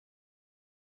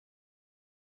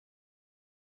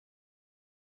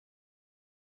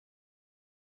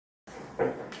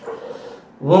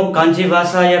ஓம்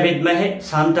காஞ்சிவாசாய வித்மஹே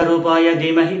சாந்தரூபாய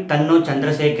தீமஹி தன்னோ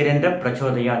Chandrasekharendra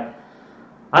பிரச்சோதயாத்.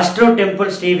 Astro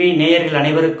temples TV நேயர்கள்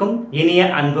அனைவருக்கும் இனிய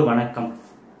அன்பு வணக்கம்.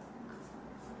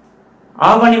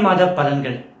 ஆவணி மாத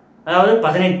பலன்கள், அதாவது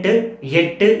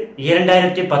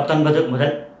 18/8/2019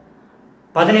 முதல்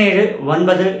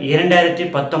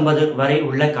 17/9/2019 வரை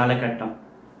உள்ள காலகட்டம்.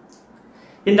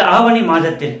 இந்த ஆவணி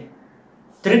மாதத்தில்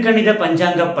திருக்கணித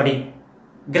பஞ்சாங்கப்படி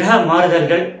கிரக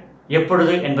மாறுதல்கள்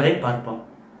எப்பொழுது என்பதை பார்ப்போம்.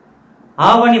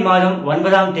 ஆவணி மாதம்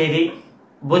 9ஆம் தேதி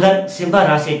புதன் சிம்ம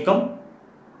ராசிக்கும்,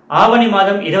 ஆவணி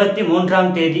மாதம்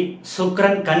 23ஆம் தேதி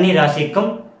சுக்கிரன் கன்னி ராசிக்கும்,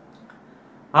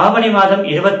 ஆவணி மாதம்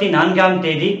 24ஆம்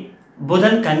தேதி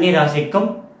புதன் கன்னி ராசிக்கும்,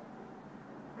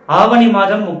 ஆவணி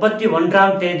மாதம்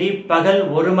 31ஆம் தேதி பகல்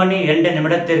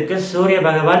 1:02 சூரிய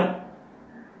பகவான்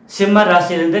சிம்ம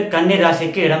ராசியிலிருந்து கன்னி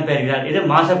ராசிக்கு இடம்பெறுகிறார். இது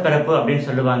மாச பிறப்பு அப்படின்னு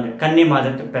சொல்லுவாங்க, கன்னி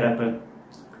மாதத்து பிறப்பு.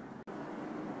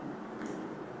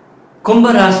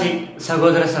 கும்பராசி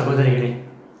சகோதர சகோதரிகளே,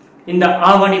 இந்த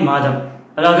ஆவணி மாதம்,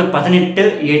 அதாவது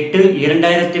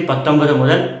 18/8/2019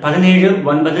 முதல்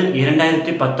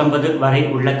 17/9/2019 வரை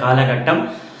உள்ள காலகட்டம்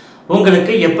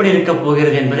உங்களுக்கு எப்படி இருக்க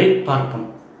போகிறது என்பதை பார்ப்போம்.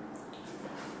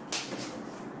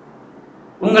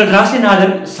 உங்கள்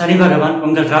ராசிநாதன் சனி பகவான்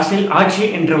உங்கள் ராசியில் ஆட்சி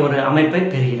என்ற ஒரு அமைப்பை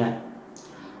பெறுகிறார்.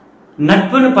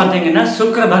 நட்புன்னு பார்த்தீங்கன்னா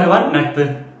சுக்கிர பகவான் நட்பு.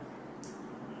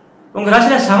 உங்க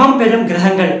ராசியில சமம் பெறும்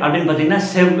கிரகங்கள் அப்படின்னு பார்த்தீங்கன்னா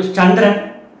சந்திரன்,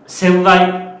 செவ்வாய்,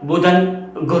 புதன்,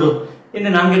 குரு, இந்த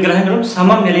 4 கிரகங்களும்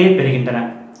சமம் நிலையை பெறுகின்றன.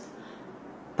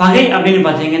 பகை அப்படின்னு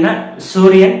பார்த்தீங்கன்னா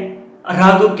சூரியன்,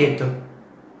 ராகு, கேத்து.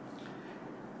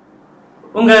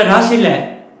 உங்க ராசியில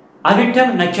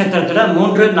அவிட்டம் நட்சத்திரத்துல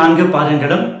 3-4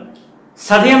 பாதங்களும்,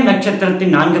 சதயம்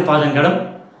நட்சத்திரத்தின் 4 பாதங்களும்,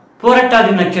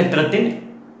 பூரட்டாதி நட்சத்திரத்தின்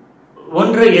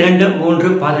 1-2-3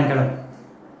 பாதங்களும்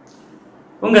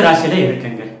உங்க ராசியில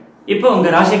இருக்குங்க. இப்போ உங்க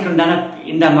ராசிக்கு உண்டான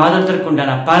இந்த மாதத்திற்கு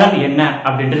உண்டான பலன் என்ன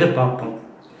அப்படின்றது பார்ப்போம்.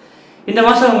 இந்த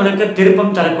மாசம் உங்களுக்கு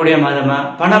திருப்பம் தரக்கூடிய மாதமா,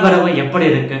 பணவரவு எப்படி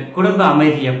இருக்கு, குடும்ப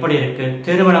அமைதி எப்படி இருக்கு,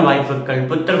 திருமண வாய்ப்புகள்,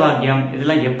 புத்திரபாகியம்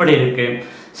இதெல்லாம் எப்படி இருக்கு,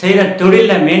 செய்யற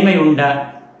தொழில மேன்மை உண்டா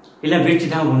இல்ல வீழ்ச்சி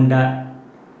தான் உண்டா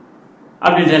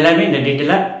அப்படின்ற எல்லாமே இந்த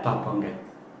டீட்டெயிலா பார்ப்போங்க.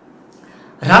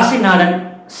 ராசிநாதன்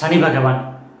சனி பகவான்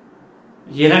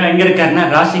எங்க இருக்காருன்னா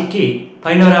ராசிக்கு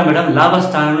 11ஆம் இடம்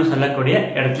லாபஸ்தானம்னு சொல்லக்கூடிய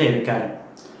இடத்துல இருக்காரு.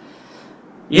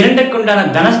 2க்குண்டான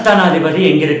தனஸ்தானாதிபதி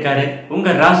எங்க இருக்காரு, உங்க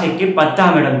ராசிக்கு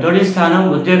 10ஆம் இடம் தொழில் ஸ்தானம்,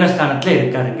 உத்தியோகஸ்தானத்துல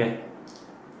இருக்காருங்க.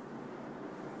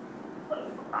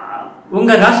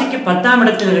 உங்க ராசிக்கு 10ஆம்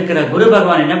இடத்துல இருக்கிற குரு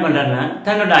பகவான் என்ன பண்றாருன்னா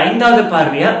தன்னோட 5வது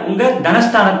பார்வையா உங்க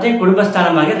தனஸ்தானத்தை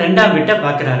குடும்பஸ்தானமாக 2ஆம் வீட்டை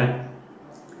பார்க்கிறாரு.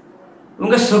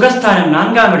 உங்க சுகஸ்தானம்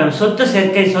 4ஆம் இடம் சொத்து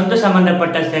சேர்க்கை, சொத்து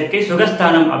சம்பந்தப்பட்ட சேர்க்கை,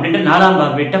 சுகஸ்தானம் அப்படின்ட்டு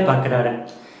 4ஆம் வீட்டை பார்க்கிறாரு.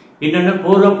 இன்னொன்னு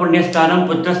பூர்வ புண்ணியஸ்தானம்,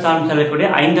 புத்திரஸ்தானம் சொல்லக்கூடிய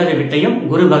 5வது வீட்டையும்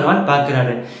குரு பகவான்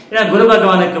பார்க்கிறாரு. ஏன்னா குரு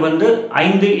பகவானுக்கு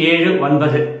 5, 7,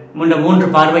 9 3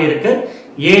 பார்வை இருக்கு.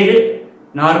 7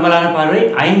 நார்மலான பார்வை,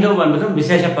 5, 9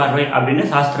 விசேஷ பார்வை அப்படின்னு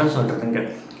சாஸ்திரம் சொல்றதுங்க.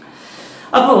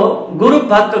 அப்போ குரு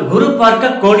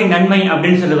பார்க்க கோடி நன்மை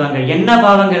அப்படின்னு சொல்லுவாங்க. என்ன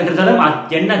பாவங்கள் இருந்தாலும்,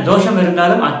 என்ன தோஷம்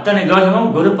இருந்தாலும் அத்தனை தோஷமும்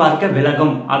குரு பார்க்க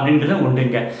விலகும் அப்படின்றது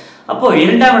உண்டுங்க. அப்போ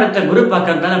 2ஆம் இடத்தை குரு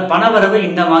பார்க்கறதுனால பணவரவு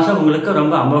இந்த மாசம் உங்களுக்கு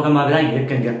ரொம்ப அமோகமாக தான்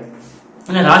இருக்குங்க.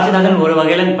 ராசிநாதன் ஒரு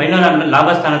வகையில 11ஆம் இடம்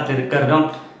லாபஸ்தானத்தில் இருக்கிறதும்,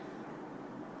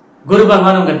 குரு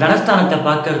பகவான் உங்க தனஸ்தானத்தை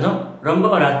பார்க்கறதும் ரொம்ப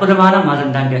ஒரு அற்புதமான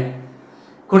மாதம் தாங்க.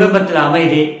 குடும்பத்துல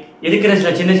அமைதி இருக்கிற சில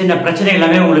சின்ன சின்ன பிரச்சனை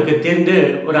எல்லாமே உங்களுக்கு தீர்ந்து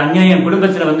ஒரு அநியாயம்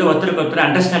குடும்பத்துல ஒருத்தருக்கு ஒருத்தர்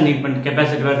அண்டர்ஸ்டாண்டிங் பண்ண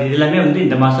கெப்பாசிட்டி வருது. இது எல்லாமே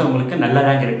இந்த மாசம் உங்களுக்கு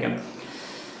நல்லதாக இருக்கு.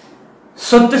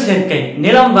 சொத்து சேர்க்கை,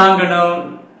 நிலம் வாங்கணும்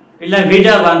இல்ல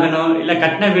வீடா வாங்கணும் இல்ல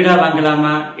கட்டின வீடா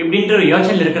வாங்கலாமா இப்படின்ற ஒரு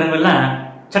யோசனை இருக்கிறவங்க எல்லாம்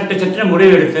சட்டு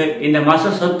முடிவு எடுத்து இந்த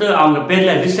மாசம் சொத்து அவங்க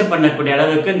பேர்ல ரிஜிஸ்டர் பண்ணக்கூடிய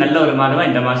அளவுக்கு நல்ல ஒரு மாதமா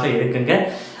இந்த மாசம் இருக்குங்க.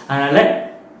 அதனால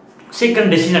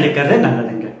சீக்கிரம் டிசிஷன் எடுக்கிறது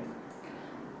நல்லதுங்க.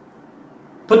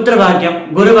 புத்திர பாக்கியம்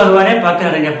குரு பகவானே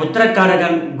பார்க்கிறாருங்க.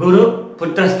 புத்திரக்காரகன் குரு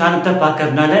புத்திரஸ்தானத்தை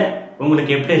பார்க்கறதுனால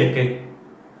உங்களுக்கு எப்படி இருக்கு,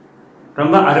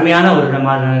 ரொம்ப அருமையான ஒரு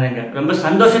மாதம் தாங்க. ரொம்ப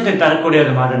சந்தோஷத்தை தரக்கூடிய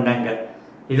ஒரு மாதம் தாங்க.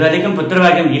 இது வரைக்கும்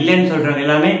புத்திரபாகியம் இல்லைன்னு சொல்றவங்க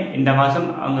எல்லாமே இந்த மாசம்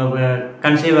அவங்க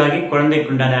கன்சீவ் ஆகி குழந்தை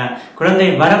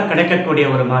வரம் கிடைக்கக்கூடிய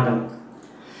ஒரு மாதம்.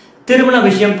 திருமண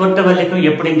விஷயம் பொறுத்த வரைக்கும்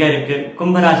எப்படிங்க இருக்கு,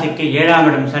 கும்பராசிக்கு 7ஆம்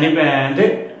இடம் சனி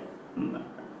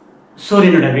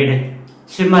சூரியனோட வீடு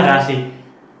சிம்ம ராசி,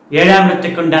 7ஆம்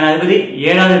இடத்துக்கு உண்டான அதிபதி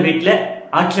 7வது வீட்டுல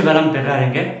ஆட்சி பலம்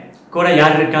பெறாருங்க. கூட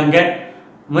யார் இருக்காங்க,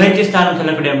 முயற்சி ஸ்தானம்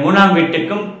சொல்லக்கூடிய 3ஆம்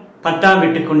வீட்டுக்கும் 10ஆம்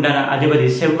வீட்டுக்கு உண்டான அதிபதி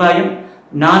செவ்வாயும்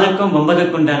 4க்கும்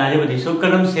 9க்கும் உண்டான அதிபதி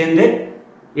சுக்கிரனும் சேர்ந்து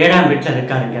 7ஆம் வீட்டுல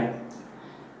இருக்காருங்க.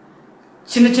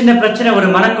 சின்ன சின்ன பிரச்சனை ஒரு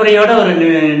மனக்குறையோட ஒரு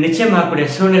நிச்சயமாகக்கூடிய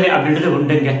சூழ்நிலை அப்படின்றது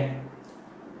உண்டுங்க.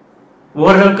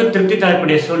 ஓரளவுக்கு திருப்தி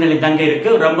தரக்கூடிய சூழ்நிலை தாங்க இருக்கு.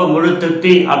 ரொம்ப முழு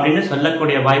திருப்தி அப்படின்னு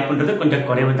சொல்லக்கூடிய வாய்ப்புன்றது கொஞ்சம்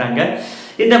குறைவு தாங்க.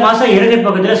 இந்த மாசம் இறுதி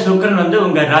பகுதியில் சுக்கிரன் வந்து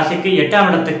உங்க ராசிக்கு 8ஆம்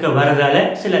இடத்துக்கு வர்றதால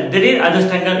சில திடீர்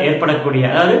அதிர்ஷ்டங்கள் ஏற்படக்கூடிய,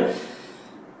 அதாவது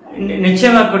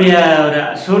நிச்சயமாக்கூடிய ஒரு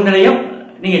சூழ்நிலையும்,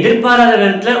 நீங்க எதிர்பாராத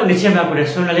விதத்துல நிச்சயமாக்கூடிய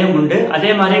சூழ்நிலையும் உண்டு.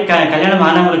 அதே மாதிரி கல்யாணம்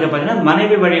ஆனவங்களுக்கு பார்த்தீங்கன்னா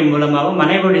மனைவி வழி மூலமாகவும்,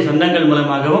 மனைவி வழி சொந்தங்கள்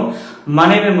மூலமாகவும்,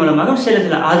 மனைவி மூலமாகவும்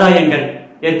சில ஆதாயங்கள்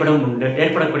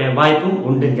ஏற்படக்கூடிய வாய்ப்பும்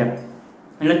உண்டுங்க.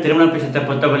 திருமண விஷயத்தை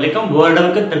பொறுத்த வரைக்கும்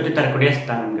ஓரளவுக்கு திருப்தி தரக்கூடிய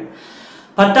ஸ்தானங்கள்.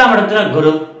 10ஆம் இடத்துல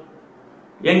குரு,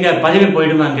 எங்க பதவி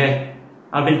போயிடுமாங்க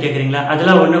அப்படின்னு கேக்குறீங்களா?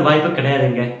 அதெல்லாம் ஒன்றும் வாய்ப்பு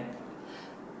கிடையாதுங்க.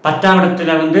 10ஆம்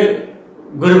இடத்துல வந்து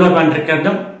குரு பகவான்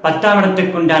இருக்கிறதும், 10ஆம்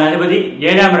இடத்துக்கு உண்டான அதிபதி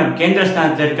 7ஆம் இடம் கேந்திர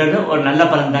ஸ்தானத்தில் இருக்கிறதும் ஒரு நல்ல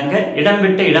பலன் தாங்க. இடம்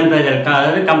விட்டு இடம் பெறுதல்,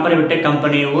 அதாவது கம்பெனி விட்டு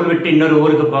கம்பெனி, ஊர் விட்டு இன்னொரு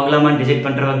ஊருக்கு போகலாமான்னு டிசைட்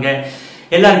பண்றவங்க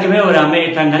எல்லாருக்குமே ஒரு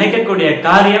நினைக்கக்கூடிய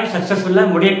காரியம் சக்சஸ்ஃபுல்லா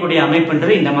முடியக்கூடிய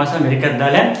அமைப்புன்றது இந்த மாசம்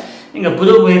இருக்கிறதால நீங்க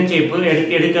புது முயற்சியை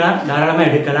எடுக்கலாம், தாராளமா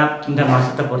எடுக்கலாம். இந்த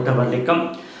மாசத்தை பொறுத்த வரைக்கும்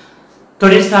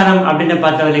தொழில் ஸ்தானம் அப்படின்னு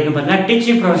பார்த்த வரைக்கும் பார்த்தீங்கன்னா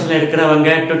டீச்சிங் ப்ரொஃபஷன்ல இருக்கிறவங்க,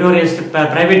 டியூட்டோரியல்ஸ்,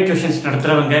 பிரைவேட் டியூஷன்ஸ்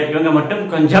நடத்துறவங்க, இவங்க மட்டும்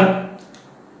கொஞ்சம்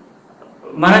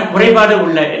மன குறைபாடு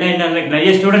உள்ள, ஏன்னா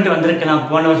நிறைய ஸ்டூடெண்ட் வந்திருக்கலாம்,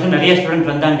 போன வருஷம் நிறைய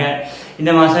ஸ்டூடெண்ட் வந்தாங்க,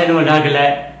 இந்த மாசம் இன்னும் ஆகல,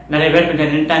 நிறைய பேர்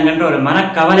கொஞ்சம் நின்ட்டாங்கன்ற ஒரு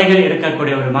மனக்கவலைகள்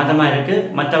இருக்கக்கூடிய ஒரு மாதமா இருக்கு.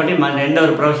 மற்றபடி எந்த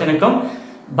ஒரு ப்ரொஃபஷனுக்கும்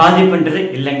பாதிப்புன்றது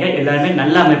இல்லைங்க. எல்லாருமே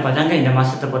நல்ல அமைப்பா தாங்க இந்த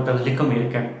மாசத்தை பொறுத்த வரைக்கும்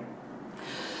இருக்கு.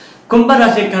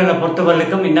 கும்பராசிக்காரர்களை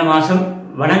பொறுத்தவரைக்கும் இந்த மாசம்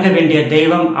வணங்க வேண்டிய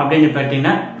தெய்வம் அப்படின்னு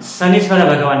பார்த்தீங்கன்னா சனீஸ்வர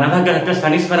பகவான், நவகிரகத்துல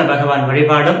சனீஸ்வர பகவான்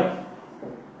வழிபாடும்,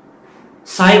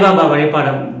 சாய்பாபா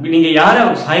வழிபாடும். நீங்க யார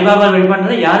சாய்பாபா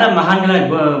வழிபாடு, யார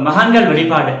மகான்கள்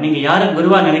வழிபாடு, நீங்க யார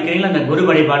குருவா நினைக்கிறீங்களோ அந்த குரு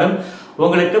வழிபாடும்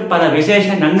உங்களுக்கு பல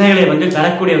விசேஷ நன்மைகளை வந்து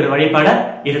தரக்கூடிய ஒரு வழிபாட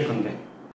இருக்குங்க.